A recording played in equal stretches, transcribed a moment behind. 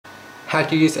How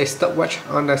to use a stopwatch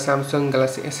on the Samsung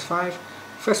Galaxy S5.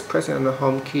 First, press on the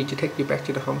home key to take you back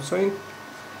to the home screen.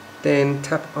 Then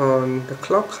tap on the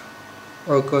clock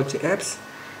or go to apps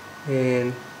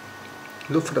and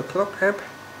look for the clock app.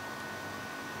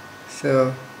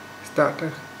 So start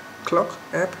the clock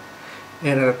app,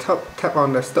 and at the top tap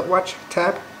on the stopwatch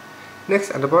tab.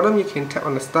 Next, at the bottom you can tap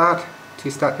on the start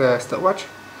to start the stopwatch.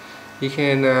 You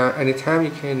can anytime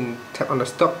you can tap on the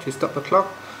stop to stop the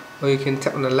clock, or you can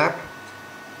tap on the lap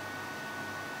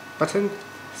button,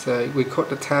 so record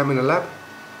the time in the lap.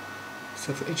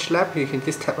 So for each lap you can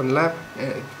just tap on lap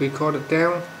and record it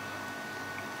down.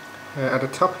 At the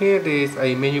top here there is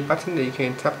a menu button that you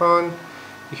can tap on.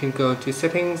 You can go to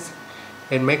settings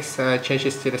and make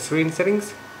changes to the screen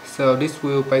settings. So this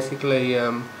will basically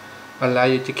allow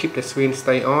you to keep the screen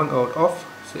stay on or off.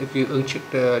 So if you uncheck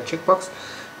the checkbox,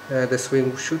 the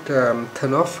screen should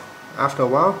turn off after a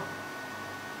while.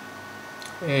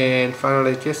 And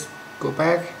finally, just go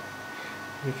back.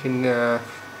 You can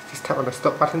just tap on the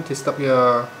stop button to stop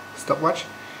your stopwatch,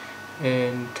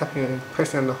 and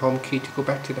pressing on the home key to go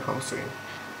back to the home screen.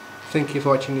 Thank you for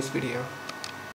watching this video.